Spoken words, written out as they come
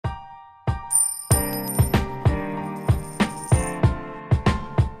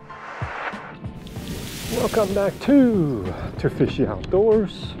Welcome back to Fishy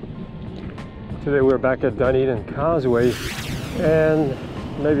Outdoors. Today we're back at Dunedin Causeway and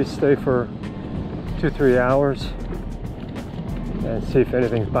maybe stay for 2-3 hours and see if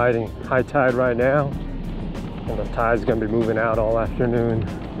anything's biting. High tide right now and the tide's gonna be moving out all afternoon.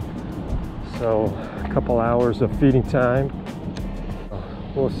 So a couple hours of feeding time.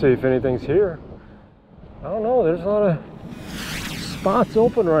 We'll see if anything's here. I don't know, there's a lot of spots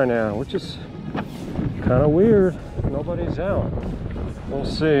open right now, which is kind of weird. Nobody's out. We'll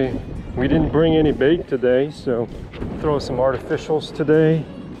see. We didn't bring any bait today, so throw some artificials today.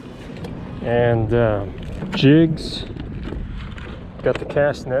 And jigs. Got the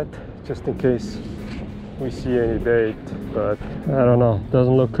cast net just in case we see any bait, but I don't know.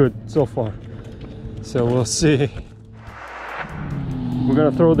 Doesn't look good so far. So we'll see. We're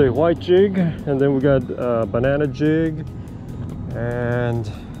gonna throw the white jig, and then we got banana jig, and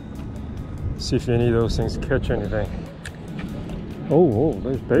see if any of those things catch anything. Oh,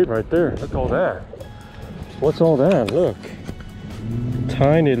 there's bait right there. Look at all that. What's all that? Look.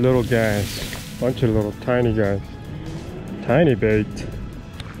 Tiny little guys. Bunch of little tiny guys. Tiny bait.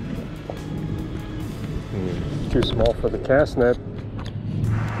 Too small for the cast net.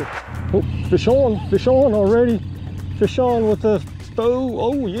 Oh, fish on already. Fish on with the bow.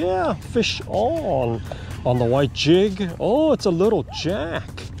 Oh yeah, fish on the white jig. Oh, it's a little jack.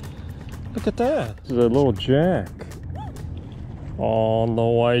 Look at that. This is a little jack on the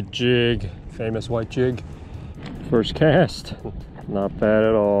white jig. Famous white jig. First cast. Not bad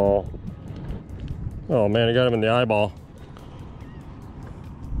at all. Oh man, I got him in the eyeball.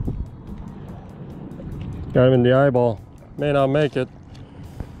 Got him in the eyeball. May not make it.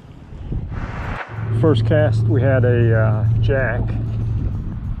 First cast we had a jack,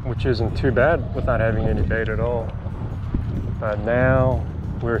 which isn't too bad without having any bait at all. But now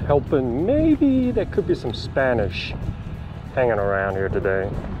we're helping. Maybe there could be some Spanish hanging around here today.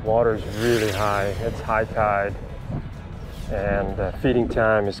 Water's really high. It's high tide. And feeding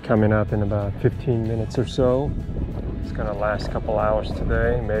time is coming up in about 15 minutes or so. It's gonna last a couple hours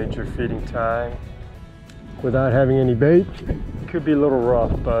today. Major feeding time. Without having any bait, it could be a little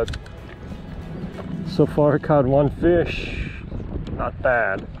rough, but so far I caught one fish. Not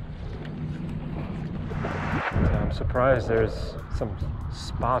bad. I'm surprised there's some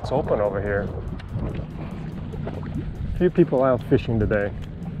spots open over here. A few people out fishing today.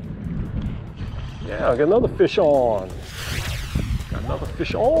 Yeah, I got another fish on. Got another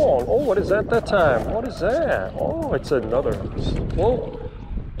fish on. Oh, what is that time? What is that? Oh, it's another. Whoa.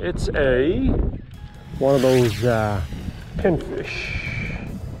 It's one of those pinfish.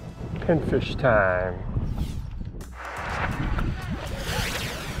 Pinfish time.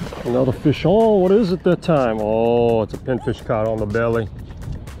 Another fish on. What is it that time? Oh, it's a pinfish caught on the belly.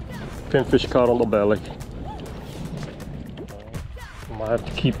 Pinfish caught on the belly. I might have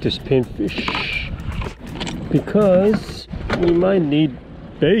to keep this pinfish because we might need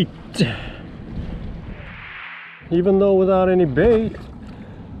bait. Even though without any bait,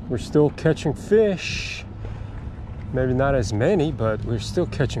 we're still catching fish. Maybe not as many, but we're still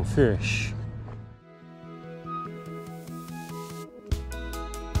catching fish.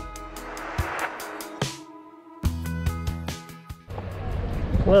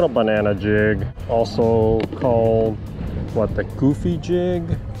 Little banana jig, also called the goofy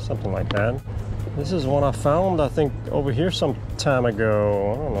jig, something like that. This is one I found, I think, over here some time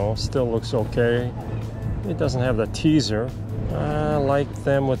ago. I don't know, still looks okay. It doesn't have the teaser. I like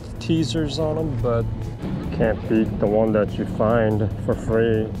them with the teasers on them, but can't beat the one that you find for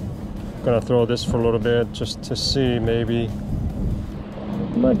free. I'm gonna throw this for a little bit just to see, maybe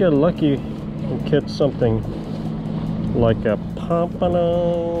I might get lucky and catch something like a pompano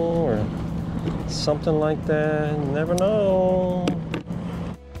or something like that. You never know.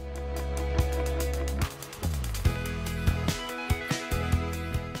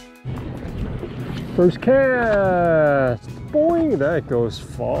 First cast. Boing, that goes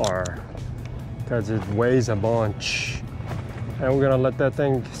far because it weighs a bunch. And we're gonna let that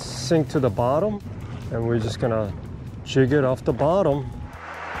thing sink to the bottom, and we're just gonna jig it off the bottom.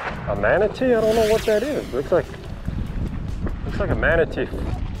 A manatee? I don't know what that is. Looks like a manatee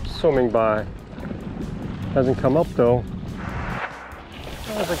swimming by. Hasn't come up though.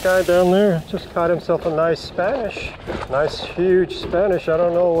 There's a guy down there, just caught himself a nice Spanish. Nice huge Spanish. I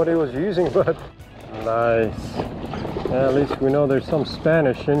don't know what he was using, but nice. Yeah, at least we know there's some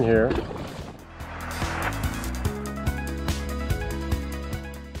Spanish in here.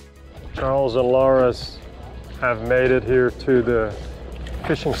 Charles and Laura's have made it here to the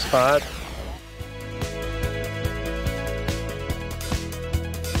fishing spot.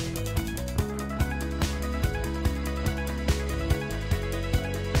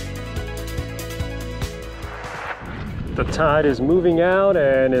 The tide is moving out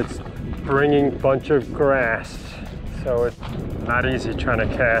and it's bringing a bunch of grass. So it's not easy trying to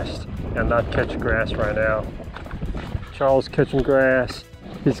cast and not catch grass right now. Charles catching grass.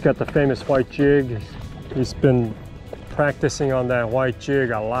 He's got the famous white jig. He's been practicing on that white jig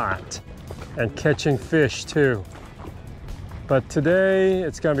a lot and catching fish too. But today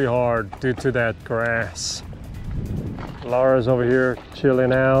it's gonna be hard due to that grass. Laura's over here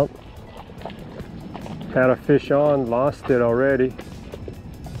chilling out. Had a fish on, lost it already.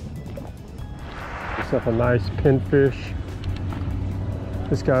 Yourself a nice pinfish.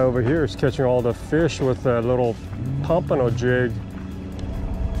 This guy over here is catching all the fish with a little pompano jig.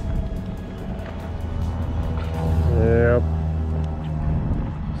 Yep.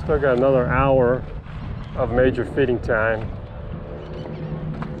 Still got another hour of major feeding time.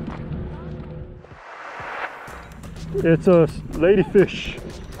 It's a ladyfish.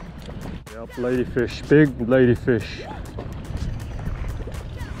 Yep, ladyfish, big ladyfish.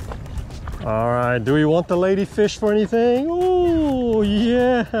 All right, do we want the ladyfish for anything? Oh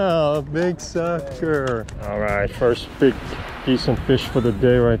yeah, big sucker. All right, first big decent fish for the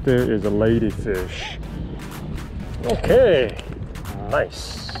day right there is a ladyfish. Okay,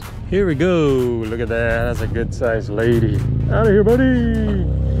 nice. Here we go. Look at that. That's a good sized lady. Out of here, buddy.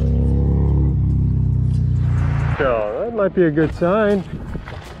 So that might be a good sign.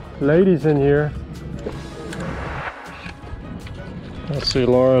 Ladies in here. Let's see,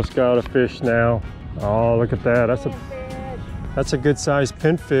 Laura's got a fish now. Oh, look at that. That's a good sized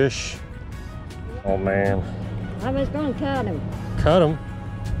pinfish. Oh man. I was going to cut him. Cut him?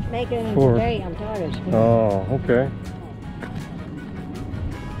 Making him today. I'm tired of him. Oh, okay.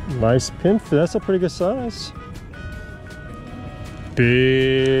 Nice pinfish. That's a pretty good size.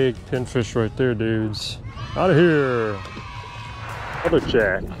 Big pinfish right there, dudes. Out of here. Another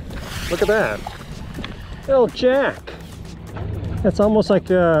jack. Look at that. Little jack. That's almost like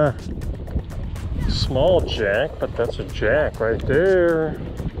a small jack, but that's a jack right there.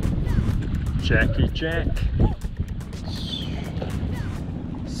 Jackie Jack.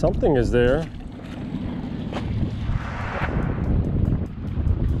 Something is there.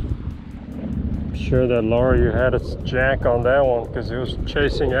 I'm sure that Laura, you had a jack on that one because it was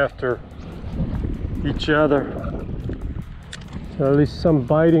chasing after each other. So at least some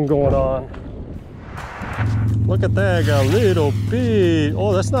biting going on. Look at that, got a little big.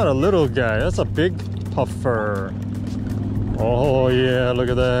 Oh, that's not a little guy, that's a big puffer. Oh yeah, look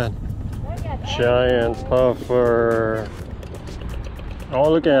at that. Giant puffer. Oh,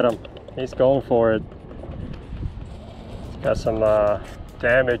 look at him. He's going for it. Got some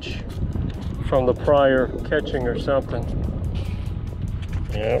damage from the prior catching or something.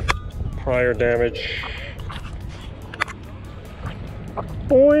 Yep, prior damage.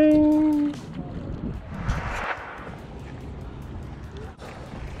 Boing!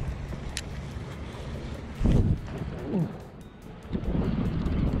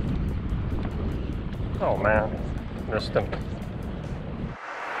 Oh man, missed him.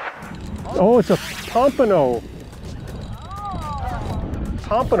 Oh, it's a pompano.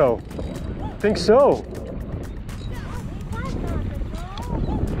 Pompano. Think so.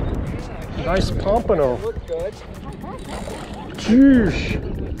 Nice pompano. Jeez.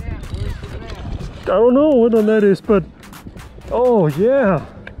 I don't know what that is, but oh yeah.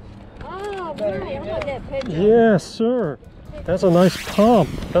 Oh, boy, I want that picture. Yes, sir. That's a nice pomp.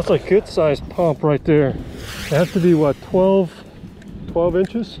 That's a good sized pomp right there. It has to be what, 12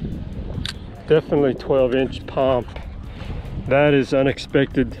 inches? Definitely 12-inch pomp. That is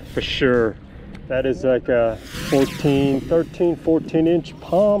unexpected for sure. That is like a 13, 14-inch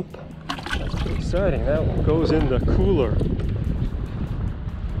pomp. That's pretty exciting. That one goes in the cooler.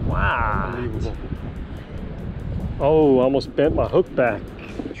 Wow. Unbelievable. Oh, almost bent my hook back.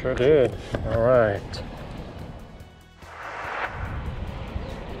 Sure did. All right.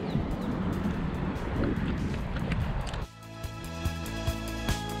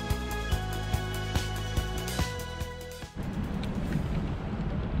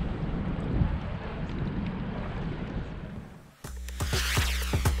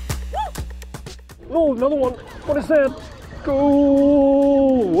 Oh, another one. What is that? Go!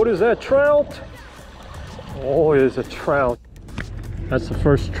 What is that? Trout? Oh, it is a trout. That's the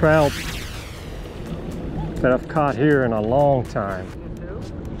first trout that I've caught here in a long time.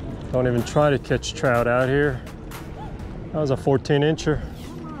 Don't even try to catch trout out here. That was a 14-incher.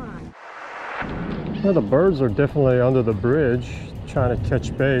 Well, the birds are definitely under the bridge trying to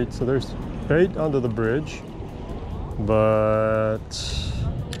catch bait. So there's bait under the bridge, but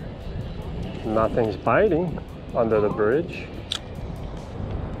nothing's biting under the bridge.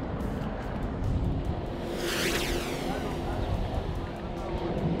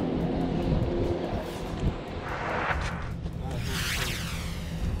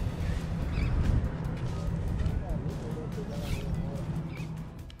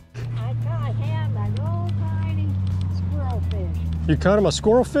 You caught him a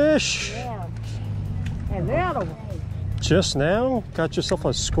squirrel fish? Yeah. And little one. Just now? Got yourself a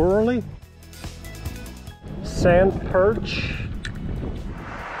squirrely? Sand perch.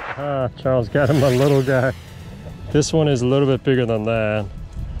 Ah, Charles got him a little guy. This one is a little bit bigger than that,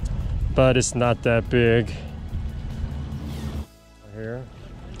 but it's not that big. Here.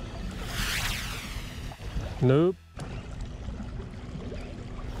 Nope.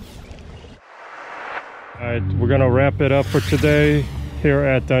 All right, we're gonna wrap it up for today here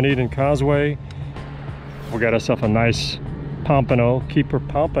at Dunedin Causeway. We got ourselves a nice pompano, keeper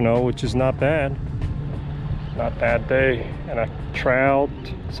pompano, which is not bad. Not bad day. And a trout,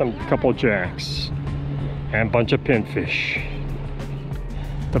 couple jacks, and a bunch of pinfish.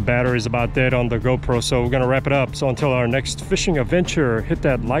 The battery's about dead on the GoPro, so we're gonna wrap it up. So until our next fishing adventure, hit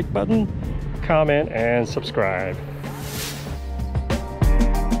that like button, comment, and subscribe.